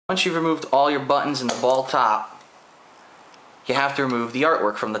Once you've removed all your buttons and the ball top, you have to remove the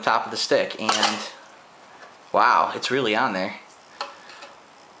artwork from the top of the stick, and wow, it's really on there.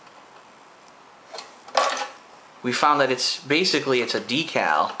 We found that it's a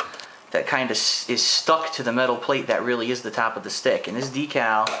decal that kind of is stuck to the metal plate that really is the top of the stick, and this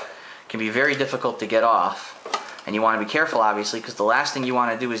decal can be very difficult to get off, and you want to be careful obviously, because the last thing you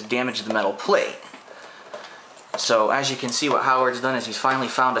want to do is damage the metal plate. So as you can see, what Howard's done is he's finally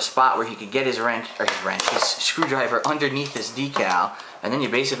found a spot where he could get his screwdriver underneath this decal, and then you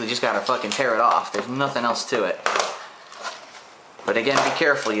basically just gotta fucking tear it off. There's nothing else to it. But again, be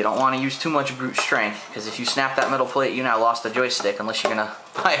careful. You don't want to use too much brute strength, because if you snap that metal plate, you now lost the joystick, unless you're gonna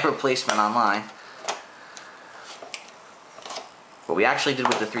buy a replacement online. What we actually did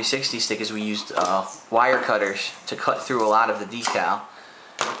with the 360 stick is we used wire cutters to cut through a lot of the decal.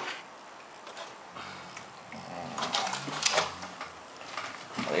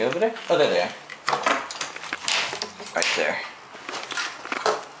 Are they over there? Oh, there they are. Right there.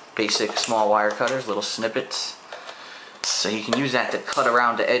 Basic small wire cutters, little snippets. So you can use that to cut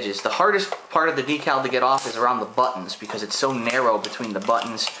around the edges. The hardest part of the decal to get off is around the buttons, because it's so narrow between the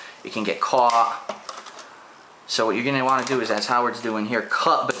buttons, it can get caught. So what you're going to want to do is, as Howard's doing here,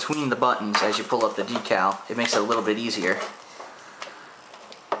 cut between the buttons as you pull up the decal. It makes it a little bit easier.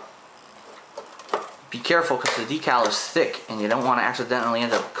 Be careful, because the decal is thick and you don't want to accidentally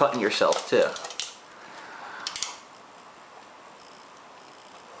end up cutting yourself too.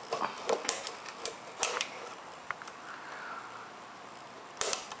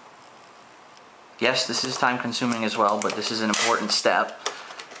 Yes, this is time consuming as well, but this is an important step.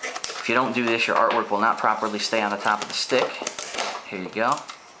 If you don't do this, your artwork will not properly stay on the top of the stick. Here you go.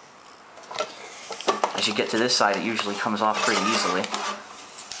 As you get to this side, it usually comes off pretty easily.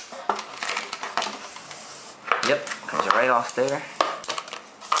 Yep, comes right off there.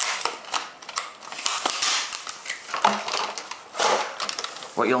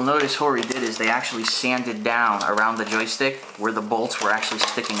 What you'll notice Hori did is they actually sanded down around the joystick where the bolts were actually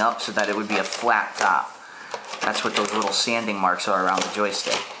sticking up, so that it would be a flat top. That's what those little sanding marks are around the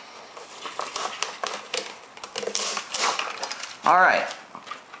joystick. Alright,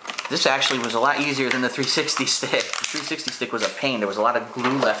 this actually was a lot easier than the 360 stick. The 360 stick was a pain. There was a lot of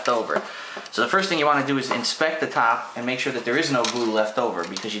glue left over. So the first thing you want to do is inspect the top and make sure that there is no glue left over,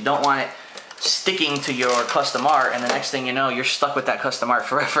 because you don't want it sticking to your custom art, and the next thing you know, you're stuck with that custom art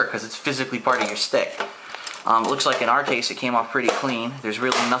forever, because it's physically part of your stick. It looks like in our case it came off pretty clean. There's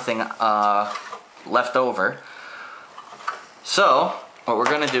really nothing left over. So what we're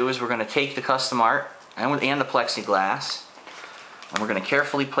going to do is we're going to take the custom art and the plexiglass, and we're going to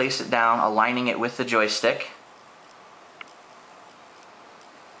carefully place it down, aligning it with the joystick.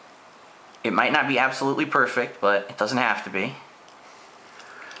 It might not be absolutely perfect, but it doesn't have to be.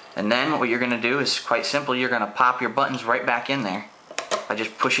 And then what you're going to do is quite simple. You're going to pop your buttons right back in there by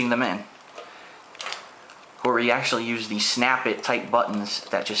just pushing them in. Or we actually use these snap-it type buttons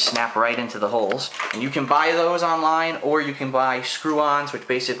that just snap right into the holes. And you can buy those online, or you can buy screw-ons, which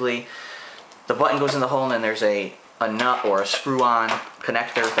basically the button goes in the hole and then there's a nut or a screw-on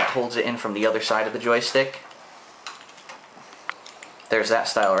connector that holds it in from the other side of the joystick. There's that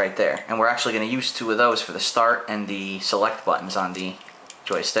style right there. And we're actually going to use two of those for the start and the select buttons on the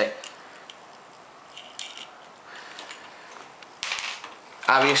joystick.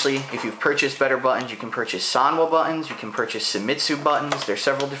 Obviously, if you've purchased better buttons, you can purchase Sanwa buttons, you can purchase Shimizu buttons. There's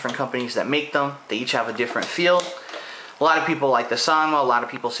several different companies that make them. They each have a different feel. A lot of people like the Sanwa, a lot of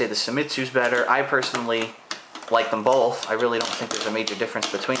people say the Shimizu's better. I personally like them both. I really don't think there's a major difference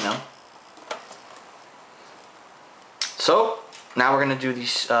between them. So, now we're going to do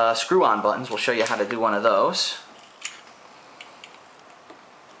these screw-on buttons. We'll show you how to do one of those.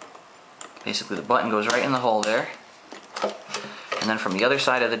 Basically, the button goes right in the hole there. And then from the other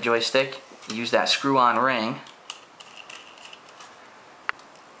side of the joystick, you use that screw-on ring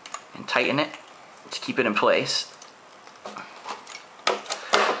and tighten it to keep it in place.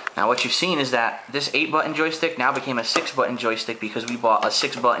 Now what you've seen is that this 8-button joystick now became a 6-button joystick because we bought a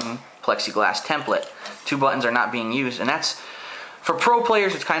 6-button plexiglass template. 2 buttons are not being used, and that's, for pro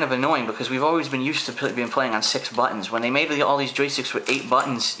players, it's kind of annoying because we've always been used to playing on 6 buttons. When they made all these joysticks with 8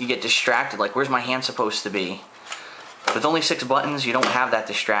 buttons, you get distracted, like where's my hand supposed to be? With only 6 buttons, you don't have that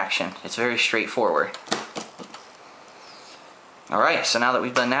distraction. It's very straightforward. Alright, so now that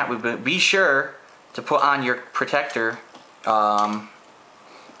we've done that, be sure to put on your protector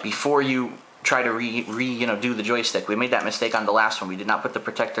before you try to do the joystick. We made that mistake on the last one. We did not put the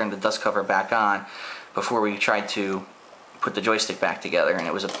protector and the dust cover back on before we tried to put the joystick back together, and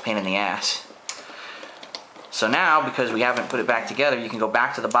it was a pain in the ass. So now, because we haven't put it back together, you can go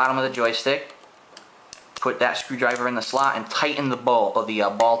back to the bottom of the joystick, put that screwdriver in the slot, and tighten the ball of the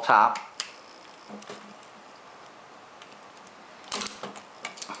ball top.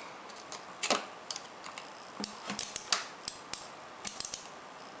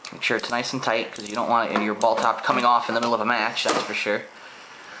 Make sure it's nice and tight, because you don't want your ball top coming off in the middle of a match, that's for sure.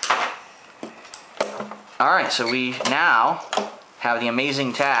 Alright, so we now have the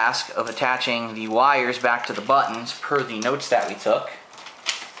amazing task of attaching the wires back to the buttons per the notes that we took.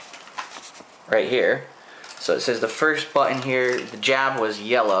 Right here. So it says the first button here, the jab was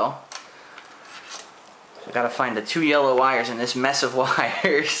yellow. So I gotta find the 2 yellow wires in this mess of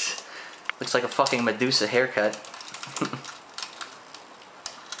wires. Looks like a fucking Medusa haircut.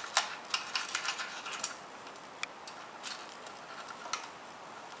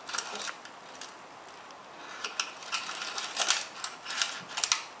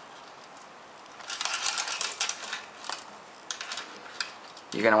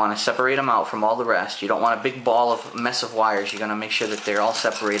 You're going to want to separate them out from all the rest. You don't want a big ball of mess of wires. You're going to make sure that they're all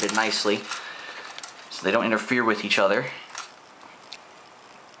separated nicely so they don't interfere with each other.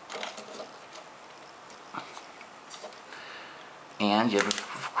 And you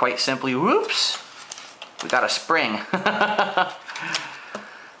quite simply, whoops, we got a spring.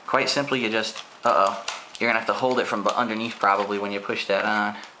 Quite simply, you just, you're going to have to hold it from underneath probably when you push that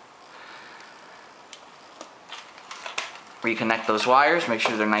on. Reconnect those wires, make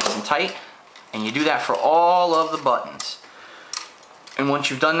sure they're nice and tight, and you do that for all of the buttons. And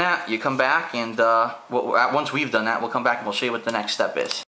once you've done that, you come back and once we've done that, we'll come back and we'll show you what the next step is.